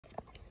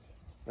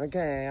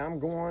Okay, I'm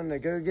going to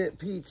go get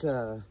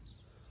pizza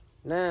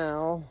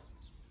now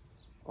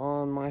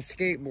on my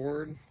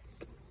skateboard.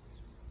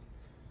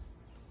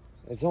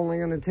 It's only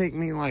going to take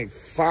me like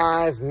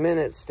 5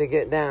 minutes to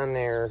get down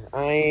there.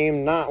 I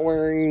am not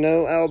wearing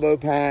no elbow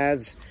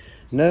pads,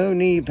 no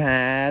knee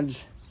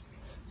pads.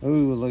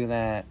 Ooh, look at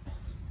that.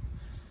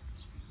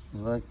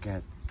 Look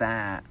at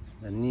that.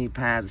 The knee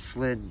pad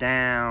slid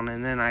down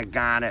and then I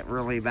got it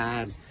really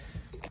bad.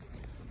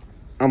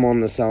 I'm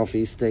on the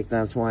selfie stick,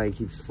 that's why it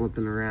keeps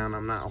slipping around.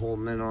 I'm not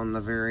holding it on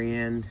the very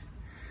end.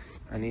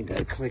 I need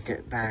to click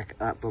it back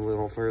up a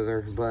little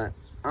further, but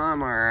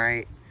I'm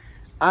alright.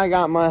 I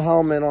got my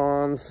helmet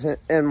on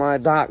and my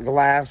Doc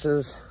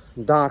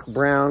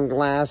Brown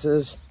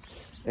glasses,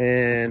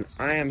 and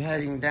I am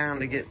heading down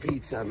to get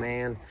pizza,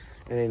 man.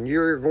 And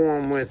you're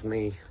going with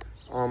me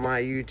on my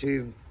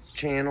YouTube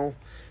channel,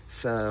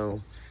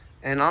 so...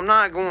 And I'm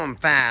not going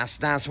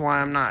fast, that's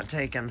why I'm not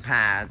taking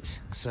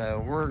pads.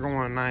 So we're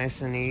going nice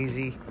and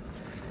easy.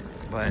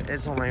 But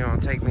it's only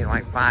gonna take me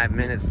like 5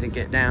 minutes to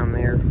get down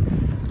there.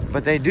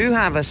 But they do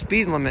have a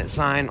speed limit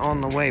sign on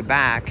the way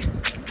back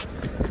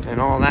and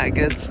all that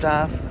good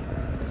stuff.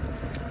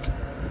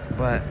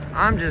 But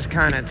I'm just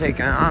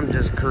I'm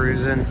just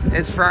cruising.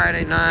 It's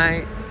Friday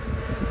night.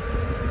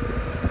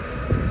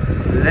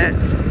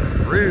 Let's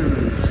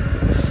cruise,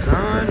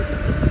 son.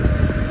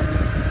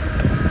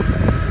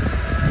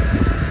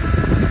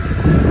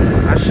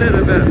 I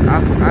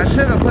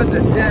should have put the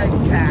dead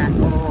cat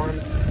on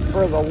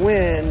for the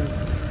wind.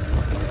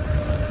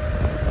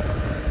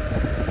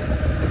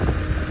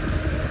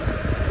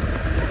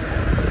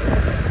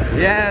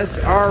 Yes,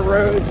 our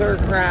roads are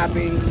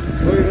crappy.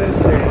 Look at this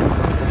thing.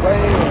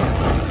 Wait.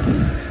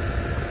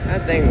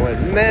 That thing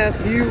would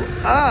mess you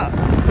up.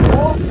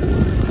 Oh.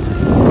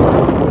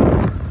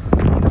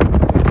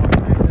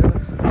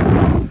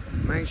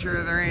 Make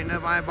sure there ain't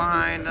nobody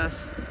behind us.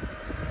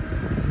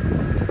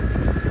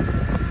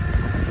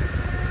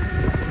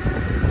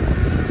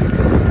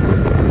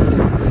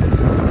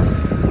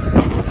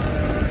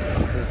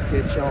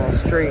 Get y'all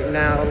straightened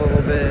out a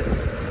little bit.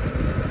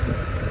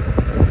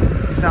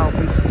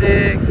 Selfie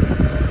stick.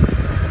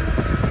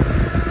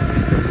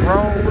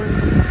 Rolling.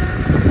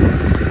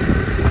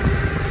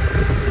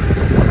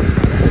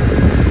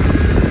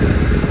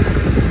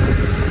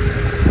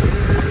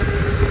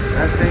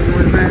 That thing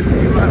would mess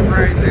you up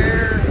right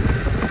there.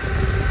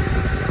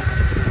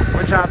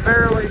 Which I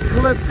barely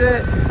clipped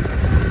it.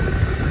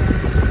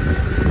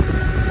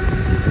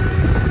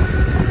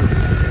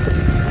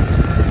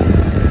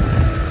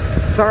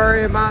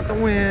 Sorry about the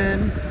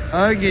wind,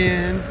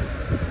 again.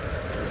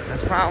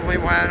 That's probably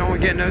why I don't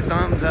get no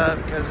thumbs up,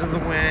 because of the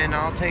wind.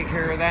 I'll take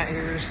care of that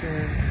here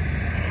soon.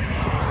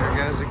 There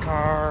goes a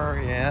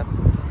car, yep.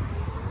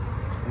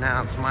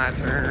 Now it's my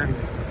turn.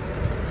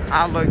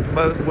 I looked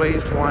both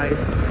ways twice.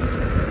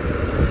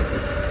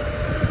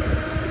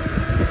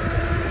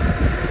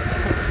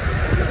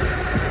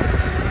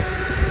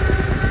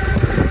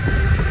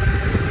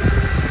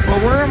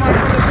 But where am I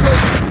going to put?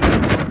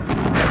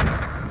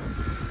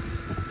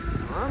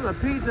 The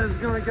pizza's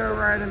gonna go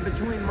right in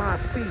between my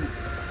feet.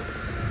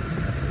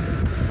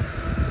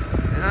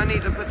 And I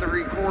need to put the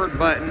record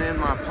button in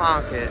my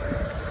pocket.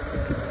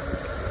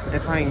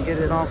 If I can get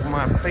it off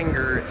my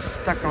finger, it's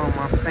stuck on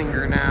my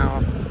finger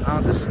now.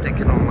 I'll just stick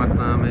it on my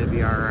thumb, it'll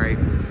be alright.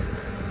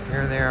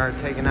 Here they are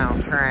taking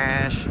out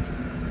trash.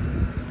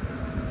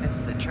 It's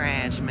the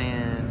trash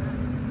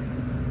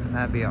man.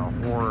 That'd be a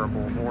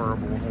horrible,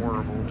 horrible,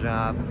 horrible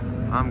job.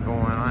 I'm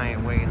going, I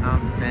ain't waiting,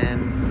 I'm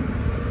thin.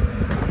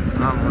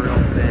 I'm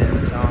real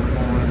thin, so I'm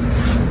going.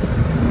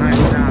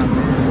 Nice job,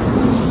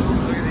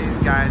 man. Look at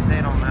these guys,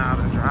 they don't know how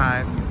to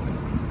drive.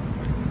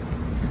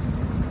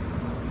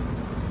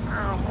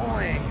 Oh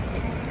boy.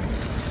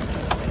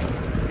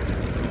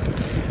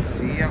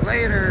 See ya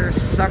later,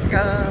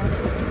 sucker.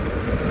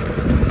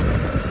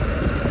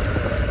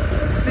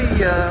 See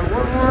ya,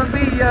 won't wanna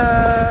be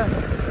ya.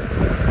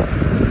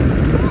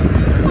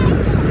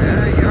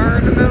 Yeah, you're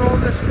in the middle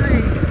of the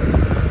street.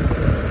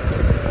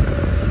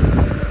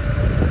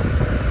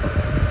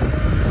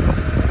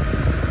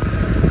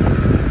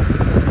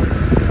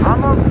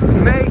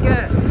 Make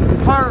it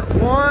part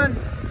 1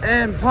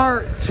 and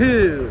part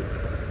 2,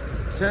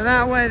 so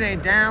that way they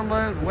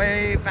download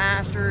way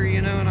faster,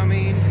 you know what I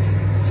mean?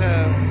 So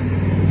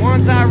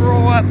once I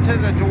roll up to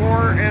the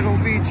door, it'll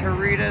be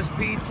Chorita's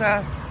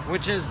Pizza,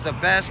 which is the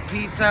best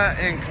pizza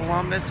in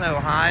Columbus,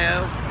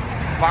 Ohio,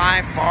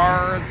 by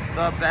far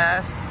the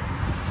best.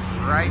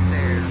 Right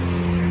there,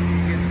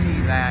 you can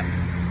see that.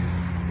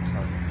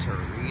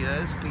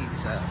 Chorita's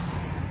Pizza,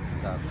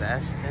 the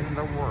best in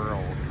the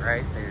world,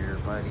 right there,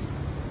 buddy.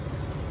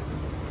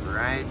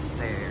 Right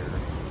there.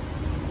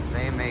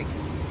 They make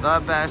the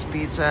best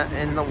pizza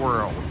in the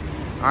world.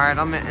 Alright,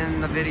 I'm gonna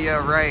end the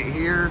video right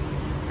here,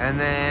 and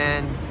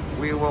then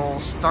we will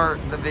start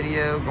the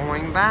video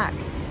going back.